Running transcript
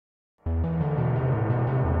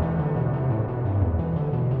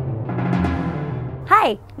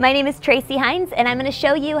Hi, my name is Traci Hines, and I'm going to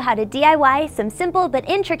show you how to DIY some simple but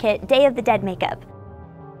intricate Day of the Dead makeup.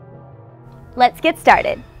 Let's get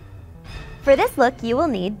started. For this look, you will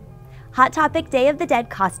need Hot Topic Day of the Dead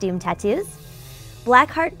costume tattoos,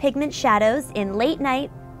 Blackheart pigment shadows in Late Night,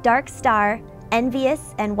 Dark Star,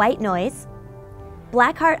 Envious, and White Noise,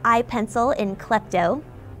 Blackheart eye pencil in Klepto,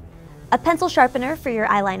 a pencil sharpener for your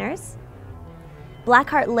eyeliners,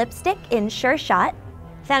 Blackheart lipstick in Sure Shot,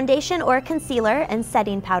 foundation or concealer and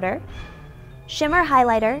setting powder, shimmer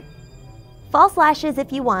highlighter, false lashes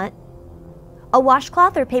if you want, a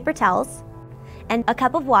washcloth or paper towels, and a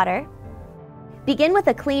cup of water. Begin with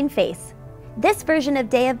a clean face. This version of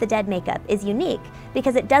Day of the Dead makeup is unique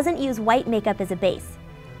because it doesn't use white makeup as a base.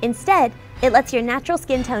 Instead, it lets your natural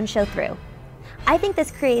skin tone show through. I think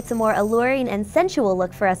this creates a more alluring and sensual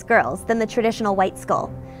look for us girls than the traditional white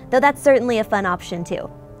skull, though that's certainly a fun option too.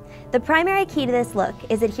 The primary key to this look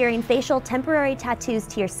is adhering facial temporary tattoos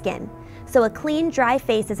to your skin, so a clean, dry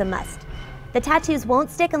face is a must. The tattoos won't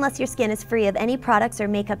stick unless your skin is free of any products or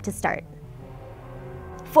makeup to start.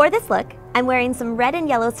 For this look, I'm wearing some red and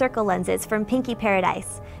yellow circle lenses from Pinky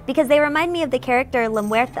Paradise because they remind me of the character La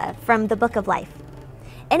Muerta from the Book of Life.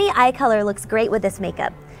 Any eye color looks great with this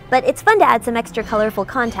makeup, but it's fun to add some extra colorful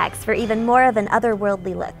contacts for even more of an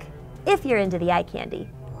otherworldly look, if you're into the eye candy.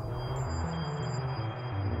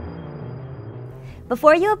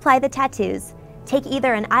 Before you apply the tattoos, take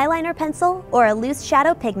either an eyeliner pencil or a loose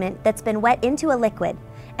shadow pigment that's been wet into a liquid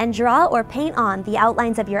and draw or paint on the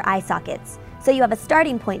outlines of your eye sockets, so you have a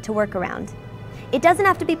starting point to work around. It doesn't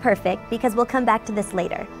have to be perfect because we'll come back to this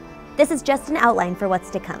later. This is just an outline for what's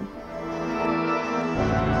to come.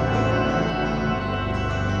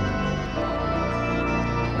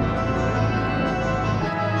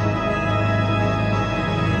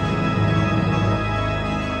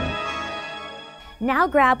 Now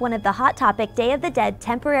grab one of the Hot Topic Day of the Dead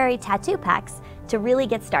temporary tattoo packs to really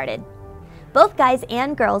get started. Both guys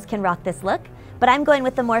and girls can rock this look, but I'm going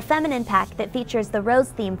with the more feminine pack that features the rose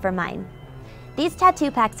theme for mine. These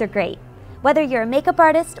tattoo packs are great. Whether you're a makeup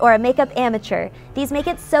artist or a makeup amateur, these make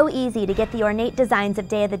it so easy to get the ornate designs of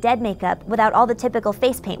Day of the Dead makeup without all the typical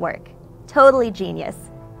face paint work. Totally genius.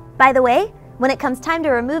 By the way, when it comes time to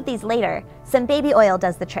remove these later, some baby oil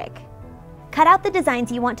does the trick. Cut out the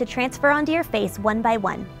designs you want to transfer onto your face one by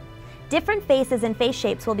one. Different faces and face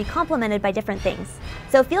shapes will be complemented by different things,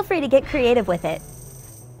 so feel free to get creative with it.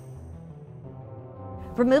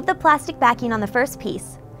 Remove the plastic backing on the first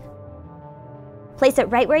piece. Place it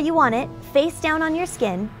right where you want it, face down on your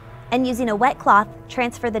skin, and using a wet cloth,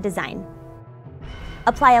 transfer the design.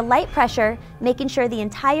 Apply a light pressure, making sure the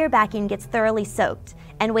entire backing gets thoroughly soaked,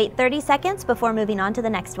 and wait 30 seconds before moving on to the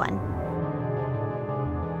next one.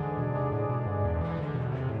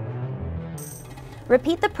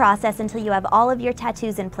 Repeat the process until you have all of your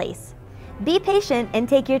tattoos in place. Be patient and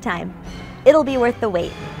take your time. It'll be worth the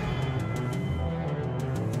wait.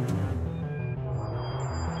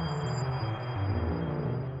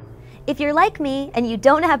 If you're like me and you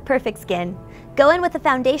don't have perfect skin, go in with a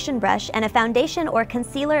foundation brush and a foundation or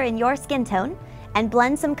concealer in your skin tone and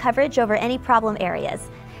blend some coverage over any problem areas,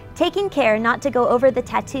 taking care not to go over the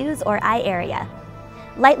tattoos or eye area.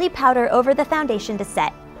 Lightly powder over the foundation to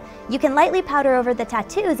set. You can lightly powder over the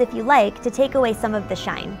tattoos if you like to take away some of the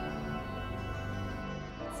shine.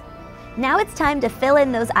 Now it's time to fill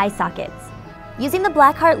in those eye sockets. Using the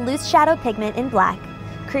Blackheart loose shadow pigment in black,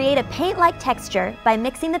 create a paint-like texture by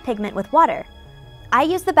mixing the pigment with water. I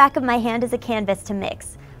use the back of my hand as a canvas to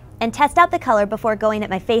mix and test out the color before going at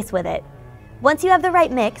my face with it. Once you have the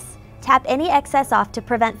right mix, tap any excess off to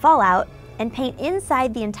prevent fallout and paint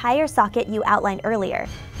inside the entire socket you outlined earlier,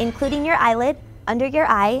 including your eyelid, under your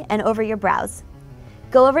eye, and over your brows.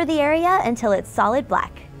 Go over the area until it's solid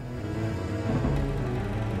black.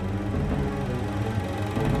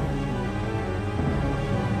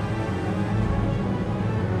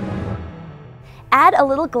 Add a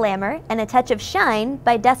little glamour and a touch of shine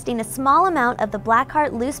by dusting a small amount of the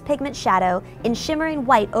Blackheart loose pigment shadow in shimmering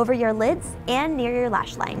white over your lids and near your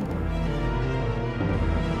lash line.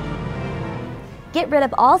 Get rid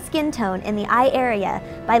of all skin tone in the eye area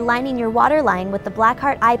by lining your waterline with the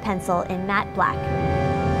Blackheart eye pencil in matte black.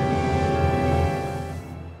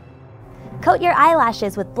 Coat your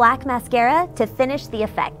eyelashes with black mascara to finish the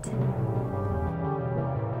effect.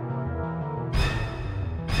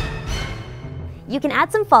 You can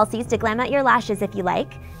add some falsies to glam out your lashes if you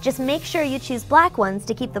like. Just make sure you choose black ones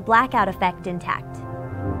to keep the blackout effect intact.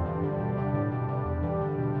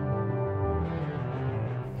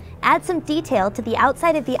 Add some detail to the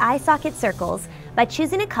outside of the eye socket circles by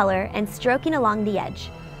choosing a color and stroking along the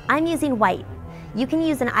edge. I'm using white. You can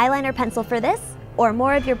use an eyeliner pencil for this, or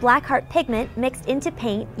more of your Blackheart pigment mixed into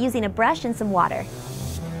paint using a brush and some water.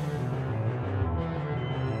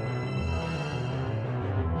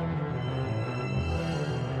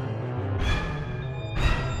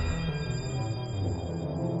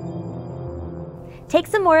 Take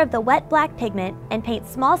some more of the wet black pigment and paint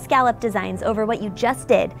small scallop designs over what you just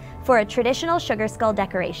did for a traditional sugar skull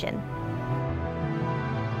decoration.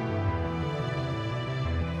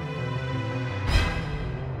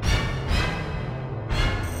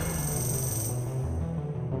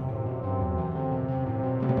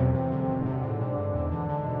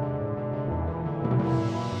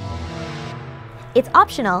 It's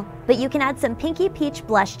optional, but you can add some pinky peach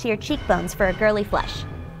blush to your cheekbones for a girly flush.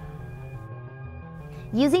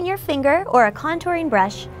 Using your finger or a contouring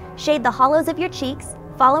brush, shade the hollows of your cheeks,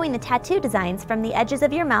 following the tattoo designs from the edges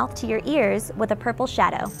of your mouth to your ears with a purple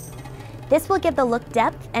shadow. This will give the look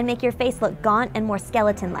depth and make your face look gaunt and more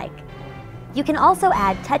skeleton-like. You can also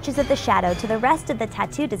add touches of the shadow to the rest of the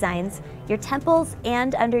tattoo designs, your temples,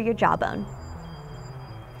 and under your jawbone.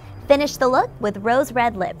 Finish the look with rose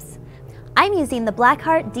red lips. I'm using the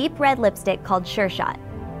Blackheart deep red lipstick called Sure Shot.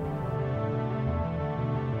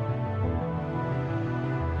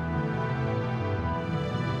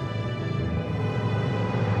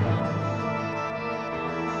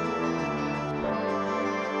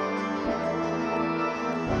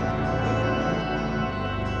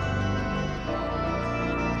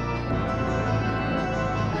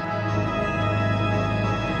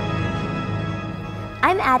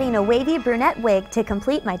 I'm adding a wavy brunette wig to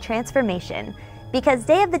complete my transformation, because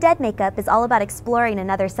Day of the Dead makeup is all about exploring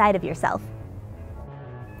another side of yourself.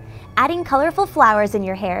 Adding colorful flowers in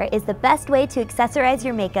your hair is the best way to accessorize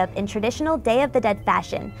your makeup in traditional Day of the Dead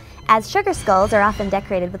fashion, as sugar skulls are often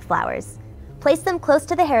decorated with flowers. Place them close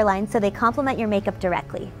to the hairline so they complement your makeup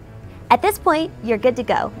directly. At this point, you're good to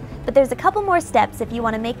go, but there's a couple more steps if you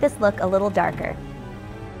want to make this look a little darker.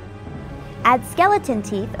 Add skeleton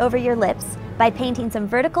teeth over your lips by painting some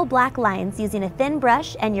vertical black lines using a thin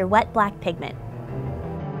brush and your wet black pigment.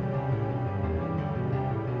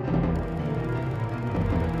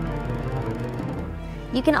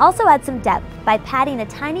 You can also add some depth by patting a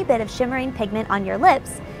tiny bit of shimmering pigment on your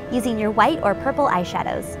lips using your white or purple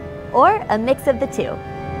eyeshadows, or a mix of the two.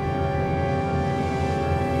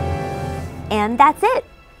 And that's it!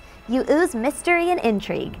 You ooze mystery and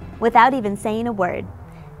intrigue without even saying a word.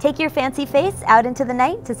 Take your fancy face out into the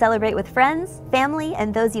night to celebrate with friends, family,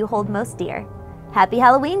 and those you hold most dear. Happy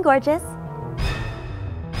Halloween, gorgeous!